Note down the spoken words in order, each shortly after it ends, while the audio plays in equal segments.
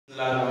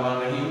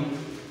रहीम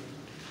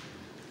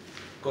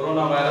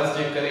corona virus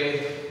जे करे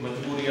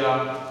मजबूरी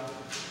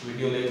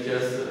video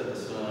lectures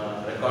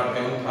record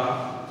कयूं था।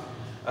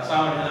 असां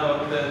वटि हिन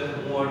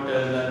वक़्तु मूं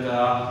वटि न का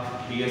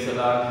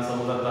DSLR जी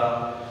सहूलियत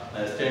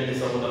आहे, स्टैंड जी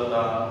सहूलियत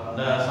आहे,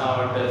 न असां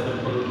वटि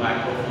सिंपल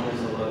माइक्रोफोन जी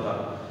सहूलियत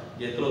आहे।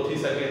 जेतिरो थी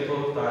सघे थो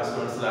तव्हां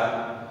स्टूडेंट्स लाइ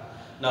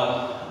नाउ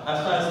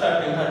असां स्टार्ट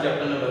कयूं था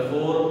chapter number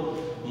 4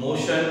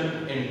 motion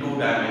in to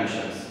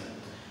dimensions.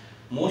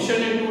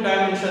 Motion in two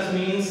dimensions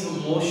means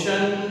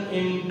motion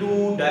in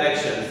two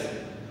directions.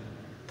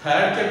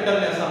 Third chapter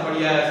में असां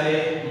पढ़िया है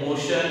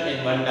motion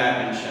in one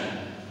dimension.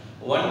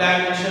 One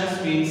dimension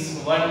means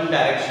one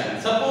direction.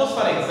 Suppose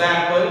for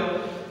example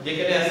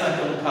जेकॾहिं असां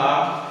चऊं था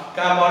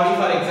का बॉडी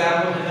फॉर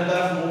एग्जांपल हिन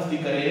तरफ मूव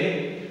थी करे,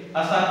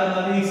 असां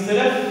चवंदासीं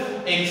सिर्फ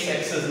x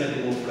एक्सिस में थी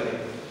मूव करे,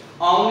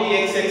 ओनली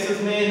x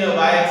एक्सिस में, न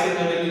y एक्सिस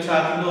में वैल्यू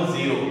छा थींदो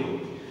 0।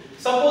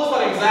 सपोज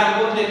फॉर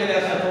एग्जांपल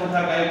जेकॾहिं असां चऊं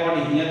था काई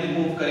बॉडी हीअं थी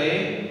मूव करे,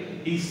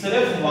 ही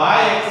सिर्फ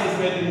y एक्सिस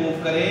में थी मूव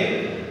करे,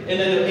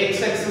 इन जो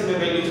x एक्सिस में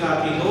वैल्यू छा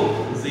थींदो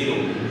 0।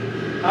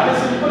 हाणे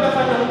सिंपल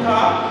असां चऊं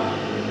था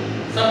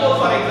सपोज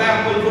फॉर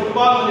एग्जांपल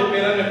फुटबॉल मुंहिंजे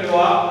पेरनि में पियो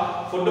आहे,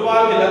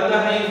 फुटबॉल खे लत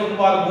हई,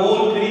 फुटबॉल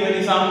गोल फिरी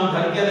वञी साम्हूं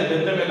धरतीअ ते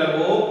भित में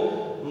लॻो,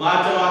 मां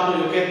चवां थो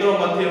जो केतिरो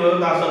मथे वियो,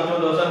 तव्हां सम्झो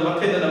त असां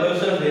मथे ते न वियो,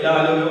 सिर्फ हेॾां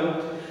हलियो वियो।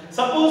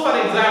 सपोज फॉर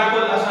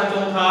एग्जांपल असां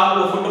चऊं था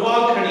उहो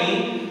फुटबॉल खणी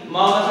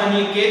मां उन सां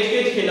हीअं कैच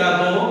खेॾां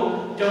थो,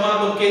 चवां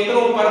तो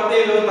केतिरो परते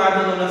वियो, तव्हां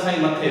जो न साईं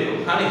मथे वियो।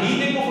 हाणे ही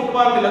जेको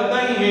फुटबॉल खे लॻंदा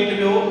ई हेठि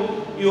वियो,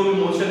 इहो बि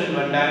मोशन इन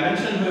वन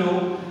डायमेंशन हुयो।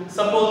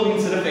 सपोज मीन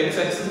सिर्फ x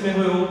एक्सिस में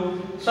हुयो।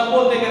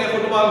 सपोज जेकॾहिं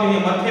फुटबॉल खे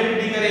हीअं मथे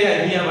विठी करे या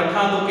हीअं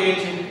वठां तो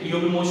कैच, इहो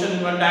बि मोशन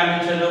इन वन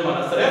डायमेंशन हुयो,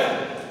 माना सिर्फ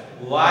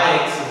y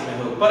एक्सिस में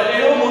हुयो। पर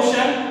अहिड़ो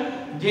मोशन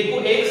जेको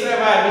x ऐं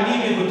y ॿिन्ही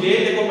में हुजे,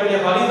 जेको पंहिंजे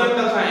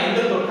हॉरिजॉन्टल सां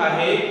एंगल थो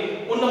ठाहे,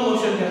 उन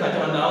मोशन खे असां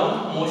चवंदा आहियूं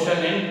motion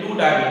in to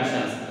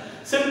dimensions.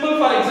 Simple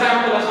for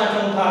example असां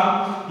चऊं था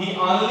ही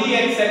ओनली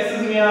x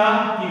एक्सिस में आ,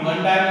 ही वन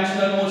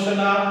डायमेंशनल मोशन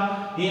आ,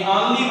 ही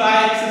ओनली y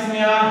एक्सिस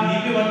में आ, ही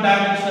भी वन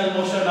डायमेंशनल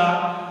मोशन आ।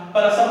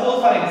 पर सपोज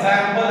फॉर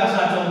एग्जांपल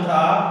असां चऊं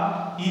था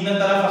ही न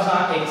तरफ असां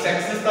x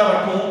एक्सिस था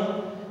वठूं,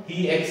 ही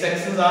x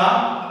एक्सिस आ,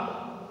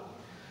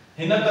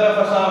 हिन तरफ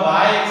असां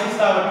y एक्सिस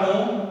था वठूं,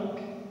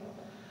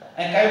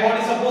 ऐं काई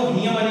बॉडी सपोज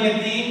हीअं वञे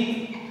थी,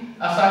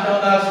 असां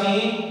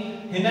चवंदासीं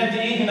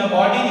हिन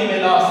बॉडी जी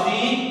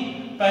वेलोसिटी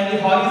पंहिंजे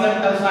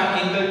हॉरिजॉन्टल सां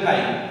एंगल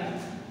ठाही।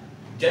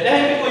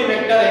 जॾहिं भी कोई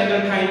वेक्टर एंगल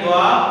ठाहींदो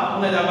आहे,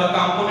 उन जा ॿ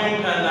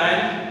कंपोनेंट ठहंदा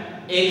आहिनि,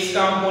 x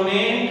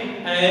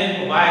कंपोनेंट ऐं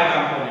y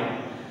कंपोनेंट।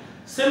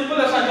 सिंपल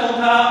असां चऊं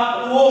था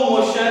उहो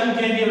मोशन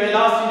जंहिंजी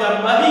वेलोसिटी जा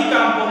ॿ ई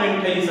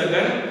कंपोनेंट ठही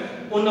सघनि,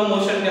 उन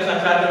मोशन खे असां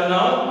छा चवंदा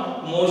आहियूं,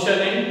 motion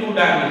in to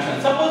dimension.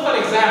 Suppose for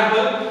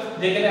example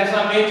जेकॾहिं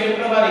असां ॿिए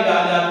चैप्टर वारी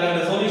ॻाल्हि यादि कयूं,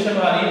 रिजोल्यूशन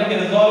वारी, हिन खे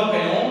रिजॉल्व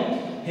कयूं,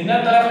 हिन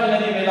तरफ़ हिन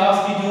जी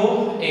वेलोसिटी जो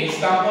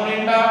x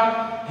कंपोनेंट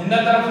आहे, हिन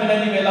तरफ हिन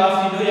जी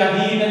वेलोसिटी जो या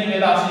ही हिन जी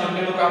वेलोसिटी जो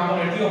केड़ो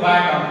कंपोनेंट थियो, y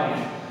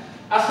कंपोनेंट।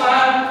 असां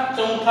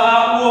चऊं था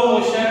उहो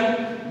मोशन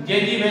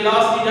जंहिंजी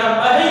वेलोसिटी जा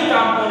ॿ ई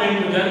कंपोनेंट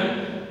हुजनि,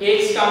 x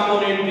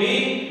कंपोनेंट भी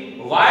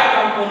y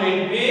कंपोनेंट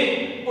भी,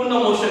 उन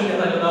मोशन खे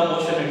असां चवंदा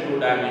motion in to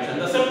dimension.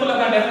 The simple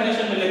असां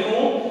डेफिनेशन में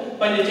लिखूं,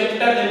 पंहिंजे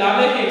चैप्टर जे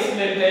नाले खे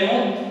एक्सप्लेन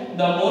कयूं,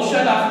 the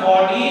motion of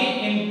body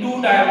in to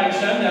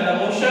dimension या the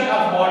motion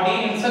of body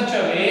in such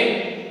a way,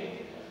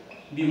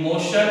 the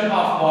motion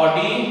of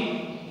body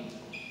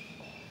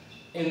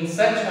in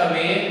such a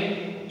way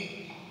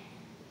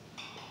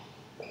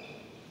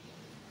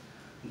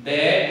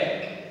that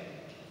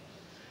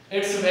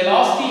its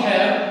velocity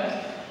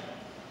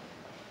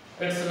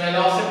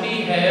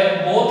have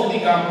both the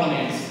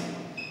components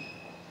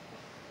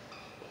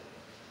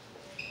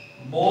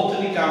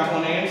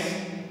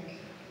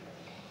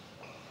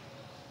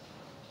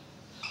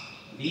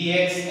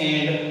dx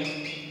and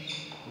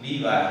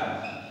dy.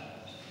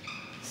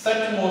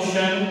 Such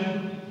motion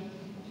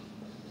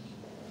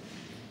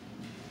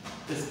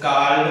is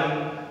called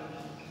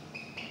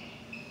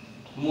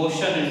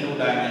motion in two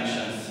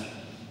dimensions.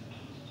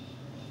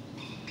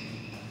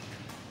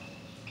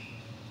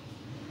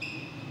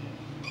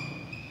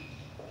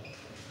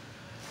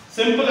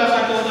 Simple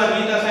असां चऊं था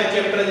ही त असांजे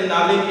chapter जे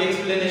नाले जी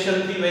explanation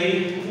थी वई,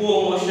 उहो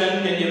motion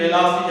जंहिंजी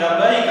वेलोसिटी जा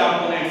ॿ ई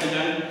कंपोनेंट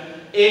हुजनि,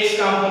 x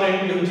कंपोनेंट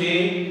भी हुजे,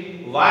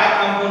 y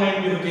कंपोनेंट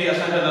भी हुजे,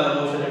 असां चवंदा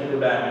मोशन इन टू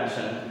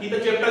डायमेंशन। ही त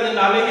चैप्टर जे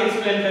नाले खे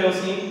एक्सप्लेन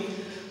कयोसीं।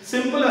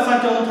 सिंपल असां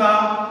चऊं था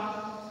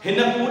हिन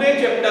पूरे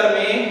चैप्टर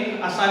में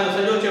असांजो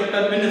सॼो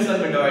चैप्टर ॿिनि हिस्सनि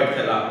में डिवाइड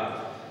थियल आहे।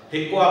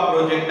 हिकु आहे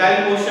प्रोजेक्टाइल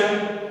मोशन,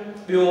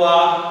 ॿियो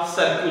आहे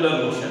circular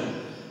motion.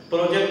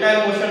 Projectile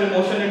motion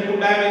motion in to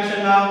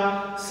dimension आहे,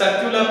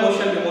 circular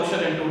motion motion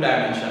in to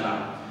dimension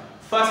आहे।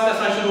 फर्स्ट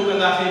असां शुरू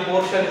कंदासीं,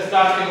 पोर्शन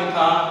स्टार्ट कयूं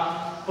था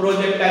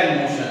प्रोजेक्टाइल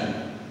मोशन।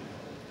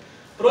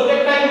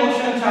 प्रोजेक्टाइल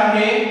मोशन छा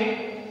आहे?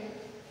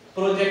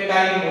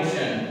 Projectile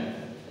motion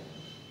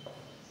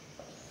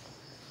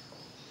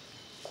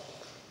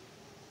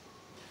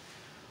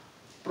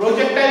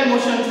Projectile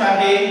motion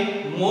chahe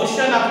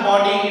motion of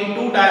body in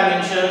two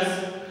dimensions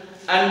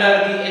under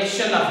the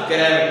action of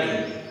gravity.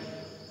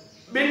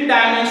 Bin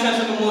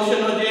dimensions में motion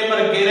हो जाए पर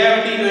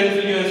ग्रेविटी जो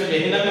इन्फ्लुएंस है,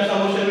 हिन में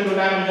मोशन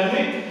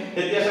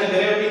हिते असां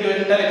ग्रेविटी जो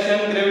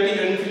इंटरेक्शन ग्रेविटी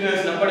जो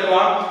इन्फ्लुएंस न पढ़ियो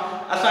आहे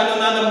असां जो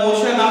the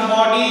motion of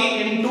body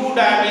in to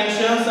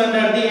dimensions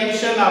under the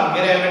action of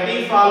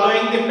gravity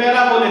following the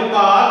parabolic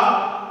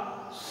path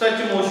such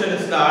motion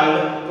is called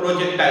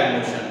projectile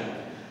motion.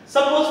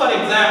 Suppose for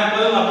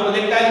example a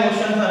projectile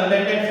motion से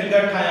related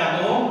figure ठाया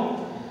तो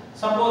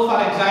suppose for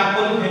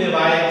example here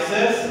y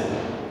axis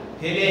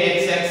here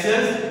x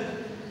axis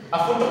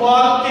a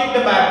football kicked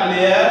by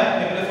player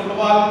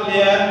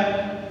here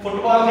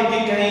football के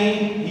kick कहीं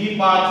ही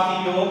path थी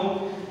जो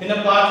इन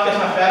path के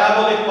साथ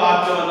parabolic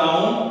path जो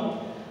बनाऊं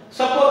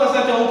suppose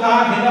असां चऊं था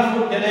हिन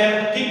फुट जॾहिं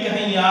kick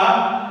कहीं या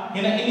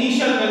हिन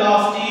initial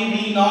velocity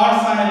v naught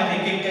सां हिन खे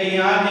kick कई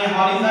या जे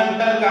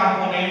horizontal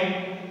component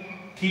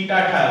थीटा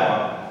ठायो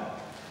आहे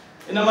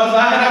इन में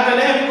ज़ाहिर आहे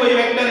जॾहिं भी कोई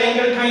वेक्टर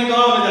एंगल ठाहींदो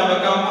आहे उन जा ॿ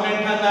कंपोनेंट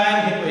ठहंदा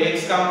आहिनि हिकु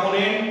x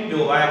कंपोनेंट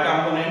ॿियो y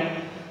कंपोनेंट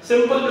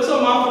सिंपल ॾिसो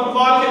मां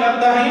फुटबॉल खे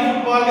लॻंदा ही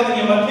फुटबॉल खे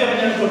जीअं मथे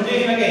वञणु घुरिजे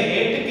हिन खे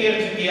हेठि केरु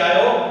छिकी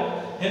आयो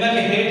हिन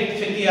खे हेठि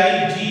छिकी आई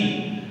g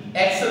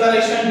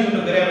acceleration due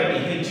to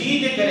gravity hey g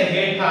जे करे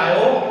हेठि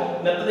आयो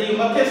न त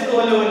इहो मथे सिधो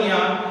हलियो वञे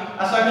हा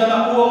असां चवंदा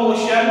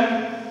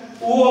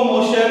उहो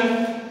मोशन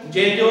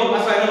जेजो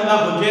असां चवंदा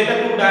हुजे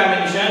त टू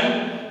डायमेंशन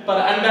पर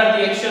under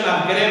the action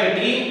of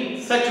gravity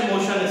such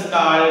motion is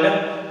called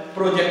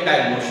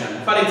projectile motion.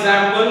 For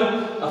example,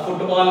 a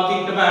football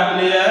kicked by a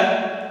player,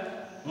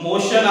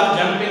 motion of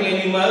jumping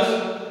animals,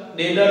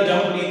 deer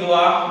jump लींदो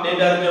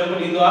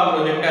आहे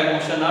projectile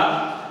motion आहे,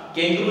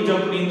 kangaroo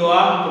jump लींदो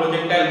आहे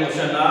projectile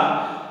motion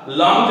आहे,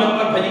 long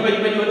jumper bhaji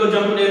वॾो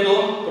jump ॾे थो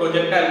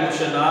projectile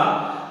motion आहे.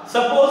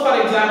 Suppose for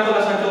example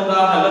असां चवंदा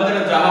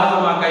हलंदड़ जहाज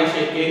मां काई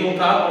शइ केरियूं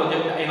था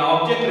project an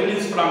object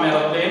released from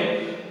aeroplane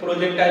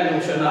projectile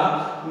motion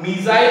आहे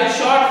missile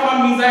shot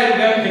from missile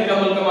gun हिक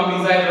मुल्क मां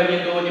missile वञे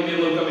थो वञे ॿिए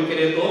मुल्क में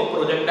किरे थो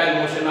projectile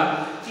motion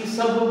आहे ये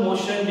सब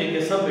motion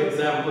जेके सब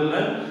एग्जांपल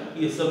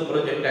आहिनि ये सब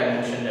projectile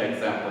motion जा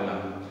एग्जांपल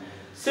आहिनि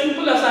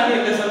सिंपल असां खे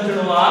हिते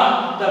समझणो आहे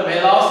त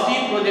velocity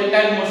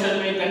projectile motion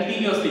में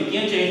कंटीन्यूअसली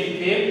कीअं चेंज थी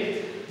थिए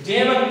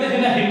जे वक्त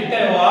हिन हिट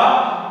कयो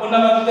आहे उन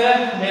वक्त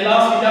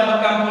velocity जा ॿ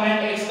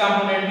कंपोनेंट x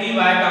कंपोनेंट भी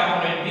y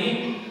कंपोनेंट भी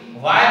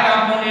y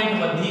कंपोनेंट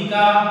वधीक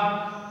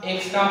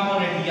x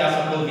कंपोनेंट या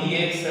सभो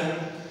vx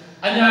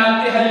अन्या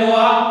अॻिते हलियो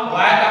आहे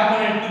y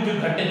कंपोनेंट कुझु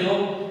घटि जो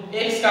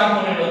x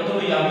कंपोनेंट ओतिरो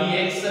या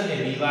vx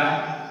ऐं vy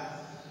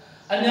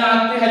अन्या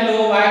अॻिते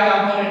हलियो y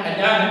कंपोनेंट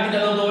अन्या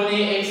घटिजंदो थो वञे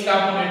x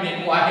कंपोनेंट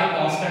जेको आहे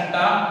कांस्टेंट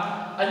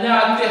आहे अन्या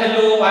अॻिते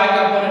हलियो y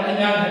कंपोनेंट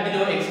अन्या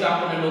घटिजो x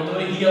कंपोनेंट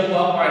ओतिरो हीअ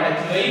उहा पॉइंट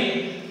अची वई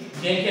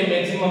जंहिंखे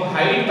मैक्सिमम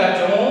हाइट था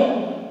चऊं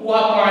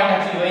उहा पॉइंट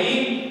अची वई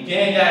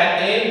जंहिं जाइ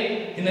ते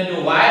हिन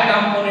जो y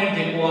कंपोनेंट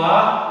जेको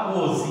आहे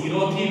उहो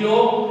 0 थी वियो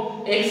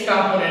x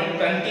कंपोनेंट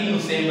कंटिन्यू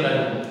सेम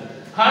रहियो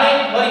हाणे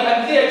वरी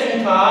अॻिते अचूं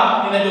था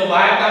हिन जो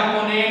y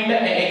कंपोनेंट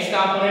ऐं x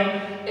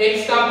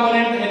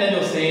कंपोनेंट हिन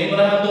जो सेम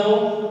रहंदो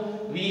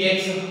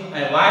vx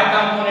ऐं y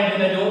कंपोनेंट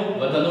हिन जो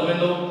वधंदो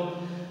वेंदो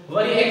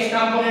वरी x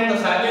कंपोनेंट त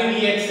साॻियो ई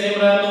vx सेम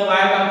रहंदो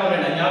y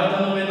कंपोनेंट अञा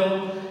वधंदो वेंदो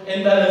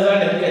इन द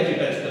रिजल्ट हिते अची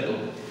टच कंदो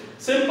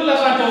सिंपल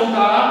असां चऊं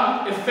था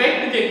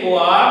इफेक्ट जेको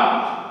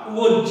आहे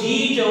वो g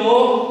जो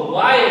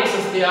y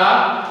एक्सिस ते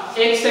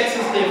आहे x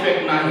एक्सिस ते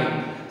इफेक्ट नाहे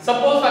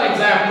सपोज फॉर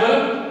एग्जांपल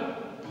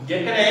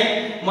जेकॾहिं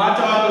मां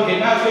चवां तो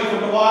हेठां कोई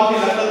फुटबॉल खे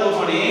लॻल थो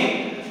पड़े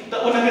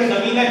त उन खे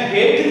ज़मीन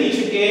हेठि थी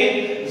छिके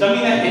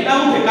ज़मीन हेॾां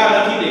धिका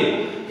नथी ॾे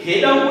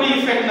हेॾां कोई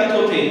इफेक्ट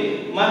नथो थिए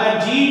माना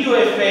g जो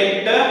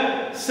इफेक्ट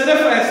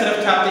सिर्फ़ ऐं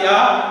सिर्फ़ छा ते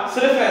आहे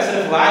सिर्फ़ ऐं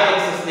सिर्फ़ y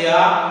एक्सिस ते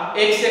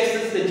आहे x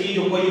एक्सिस ते g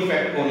जो कोई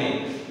इफेक्ट कोन्हे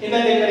इन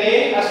जे करे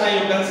असां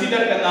इहो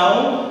कंसीडर कंदा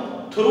आहियूं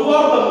थ्रू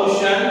आउट द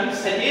मोशन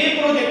सॼे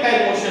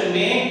प्रोजेक्टाइल मोशन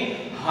में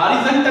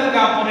हॉरिजॉन्टल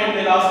कंपोनेंट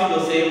वेलोसिटी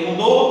जो सेम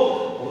हूंदो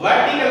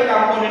वर्टिकल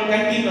कंपोनेंट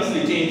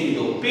कंटीन्यूअसली चेंज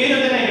थींदो पहिरियों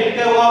जॾहिं हिट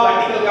कयो आहे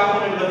वर्टिकल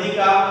कंपोनेंट वधीक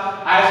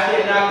आहे आहिस्ते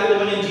अॻिते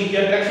वञे जी के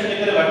अट्रैक्शन जे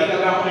करे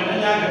वर्टिकल कंपोनेंट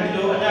अञा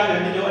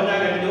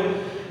घटिजो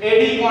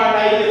एडी पॉइंट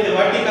आई जिते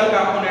वर्टिकल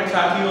कंपोनेंट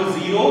छा थी वियो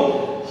 0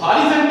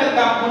 horizontal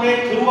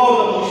component through out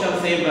the motion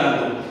same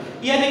रहंदो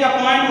इहा जेका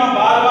पॉइंट मां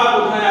बार-बार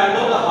ॿुधायां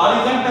थो त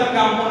horizontal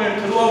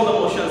component through out the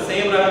motion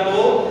same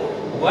रहंदो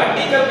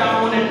वर्टिकल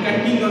कंपोनेंट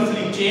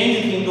कंटीन्यूअसली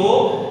चेंज थींदो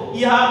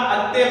या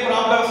अॻिते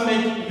प्रॉब्लम्स में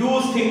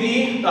यूज थींदी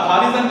त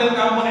हॉरिजॉन्टल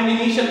कंपोनेंट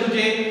इनिशियल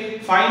हुजे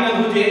फाइनल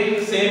हुजे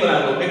सेम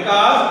रहंदो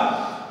बिकॉज़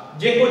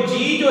जेको g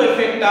जो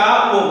इफेक्ट आहे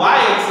वो y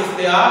एक्सिस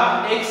ते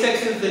आहे x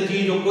एक्सिस ते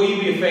g जो कोई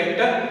भी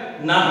इफेक्ट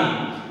नाहे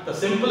त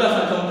सिंपल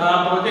असां चऊं था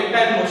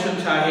प्रोजेक्टाइल मोशन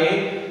छा आहे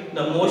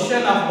the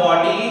motion of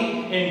body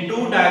in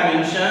to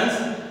dimensions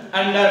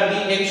under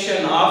the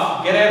action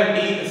of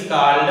gravity is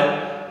called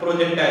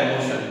projectile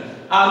motion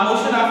our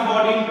motion of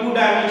body in two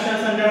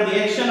dimensions under the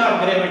action of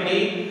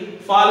gravity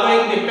following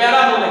the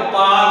parabolic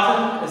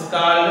path is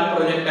called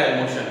projectile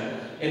motion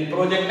in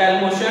projectile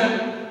motion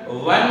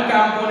one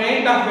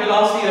component of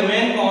velocity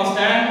remain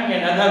constant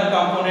and other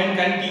component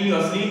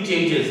continuously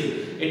changes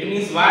it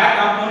means y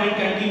component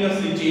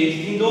continuously change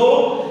thindo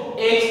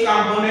x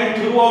component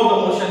throughout the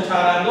motion छा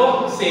रहंदो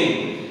same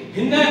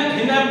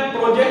हिन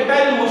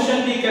projectile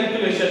motion जी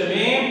calculation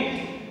में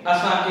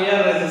असां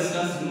air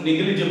resistance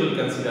negligible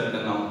consider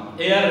कंदा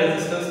आहियूं air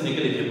resistance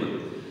negligible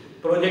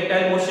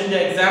projectile motion जा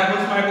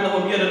examples मां हिकु दफ़ो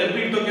ॿीहर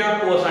रिपीट थो कयां,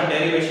 पोइ असां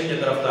डेरिवेशन जे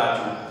तरफ़ था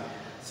अचूं।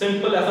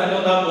 सिंपल असां चऊं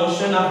था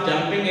मोशन ऑफ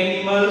जंपिंग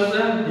एनिमल्स,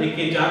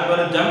 जेके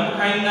जानवर जंप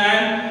खाईंदा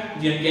आहिनि,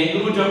 जीअं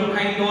कैंगरू जंप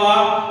खाईंदो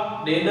आहे,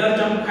 डेडर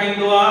जंप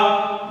खाईंदो आहे,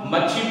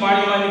 मच्छी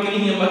पाणी मां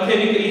निकिरी हीअं मथे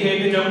निकिरी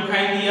हेठि जंप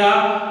खाईंदी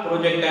आहे,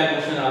 प्रोजेक्टाइल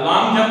मोशन आहे।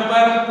 लॉन्ग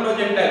जंपर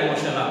प्रोजेक्टाइल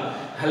मोशन आहे।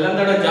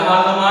 हलंदड़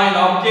जहाज मां an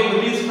object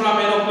release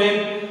from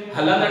aeroplane,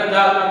 हलंदड़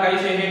जहाज मां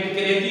काई शइ हेठि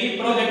किरे थी,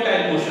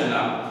 प्रोजेक्टाइल मोशन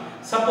आहे।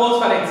 सपोज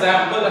फॉर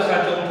एग्जांपल असां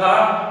चऊं था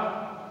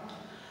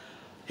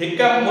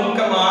हिक मुल्क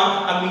मां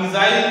a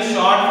missile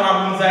shot from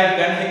missile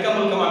gun, हिक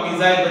मुल्क मां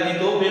मिसाइल वञे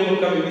थो, ॿिए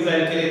मुल्क में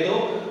मिसाइल किरे थो,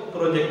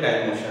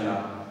 प्रोजेक्टाइल मोशन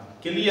आहे।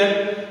 क्लियर,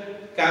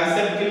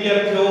 कांसेप्ट क्लियर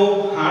थियो।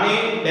 हाणे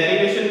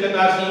डेरिवेशन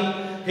कंदासीं।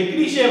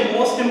 हिकड़ी शइ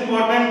मोस्ट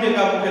इंपोर्टेंट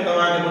जेका मूंखे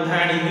तव्हांखे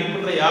ॿुधाइणी हुई,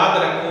 पुट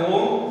यादि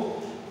रखो,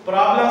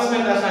 प्रॉब्लम्स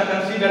में असां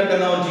कंसीडर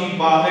कंदाऊं जी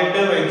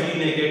पॉजिटिव ऐं जी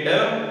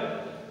नेगेटिव।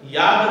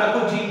 याद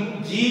रखो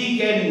जी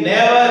can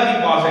never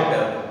be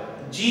positive.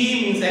 g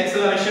means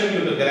acceleration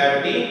due to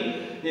gravity,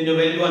 जिसकी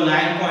वैल्यू है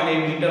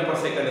 9.8 मीटर पर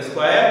second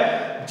square.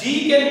 g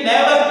can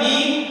never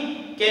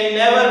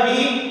be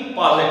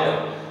positive,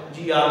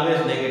 g always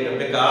negative,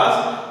 because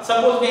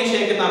suppose के शे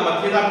के ता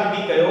मथे ता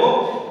फिटी कयो,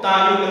 ता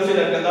यो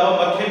कंसीडर कंदा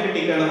मथे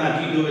फिटी करण ता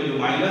g जो वैल्यू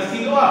माइनस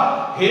थींदो आ,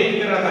 हेठ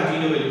करण ता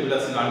g जो वैल्यू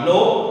प्लस थींदो आ। नो,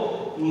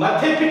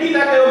 मथे फिटी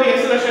ता कयो भी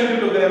acceleration due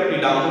to gravity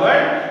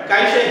downward,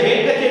 काई शे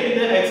हेठ खे भी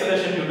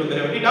acceleration due to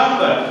gravity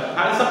downward.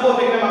 हाने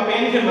सपोज एक मां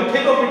पेन के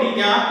मथे तो फिटी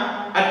कया,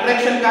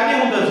 अट्रैक्शन काने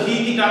हुंदा, जी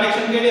की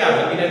डायरेक्शन केड़े आ,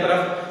 जमीन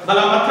तरफ,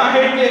 भला मथा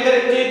हेठ के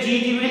करे जी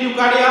की वैल्यू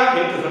काड़े आ,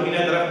 हेठ जमीन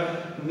तरफ,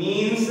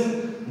 मींस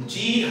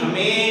जी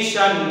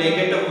हमेशा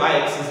नेगेटिव y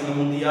एक्सिस में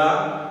हुंदी आ,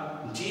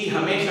 जी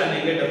हमेशा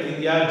नेगेटिव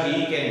थींदी आ, जी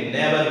कैन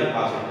नेवर बी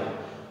पॉजिटिव।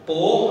 पो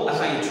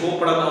असा ये छो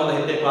पढ़ंदा हो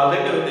हिते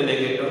पॉजिटिव हिते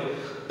नेगेटिव।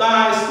 ता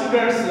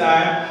स्टूडेंट्स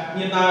लाए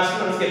ये ता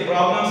स्टूडेंट्स के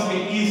प्रॉब्लम्स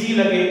में इजी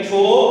लगे,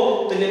 छो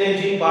तो जने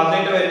जी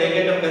पॉजिटिव ऐं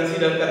नेगेटिव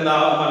कंसीडर कंदा,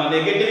 माने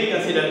नेगेटिव ही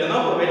कंसीडर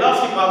कंदा, पर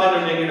वेलोसिटी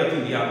पॉजिटिव नेगेटिव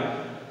थींदी आ।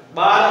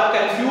 बार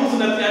कंफ्यूज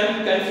न थियन,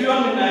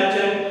 कंफ्यूजन में न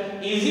अचन,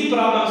 इजी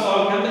प्रॉब्लम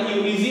सॉल्व कन। त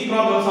यू इजी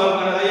प्रॉब्लम सॉल्व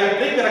करण या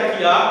ट्रिक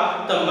रखी आ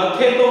त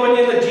मथे तो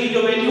वने त जी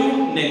जो वैल्यू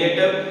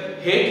नेगेटिव,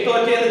 हेठ तो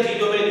अचे त जी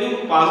जो वैल्यू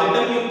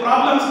पॉजिटिव। यू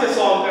प्रॉब्लम्स के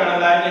सॉल्व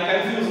करण लाइ ने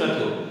कंफ्यूज न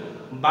थियो।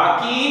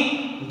 बाकी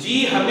जी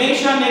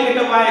हमेशा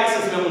नेगेटिव y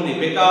एक्सिस में हुंदी,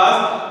 बिकॉज़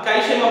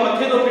काई शे में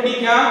मथे तो फिटी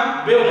क्या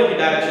बे उन की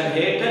डायरेक्शन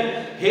हेठ,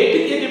 हेठ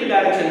की भी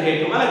डायरेक्शन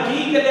हेठ, माने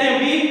जी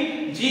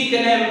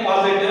कने भी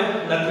पॉजिटिव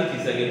नथी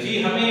थी सके,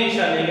 जी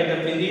हमेशा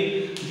नेगेटिव थींदी,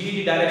 जी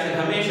की डायरेक्शन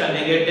हमेशा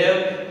नेगेटिव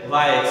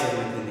y एक्सिस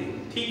में थींदी।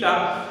 ठीक आ,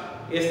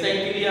 इस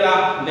ताईं क्लियर आ।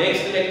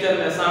 नेक्स्ट लेक्चर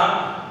में असा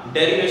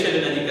डेरिवेशन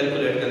इनजी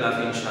कैलकुलेट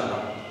कंदासीं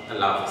इंशाअल्लाह।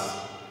 अल्लाह हाफ़िज़।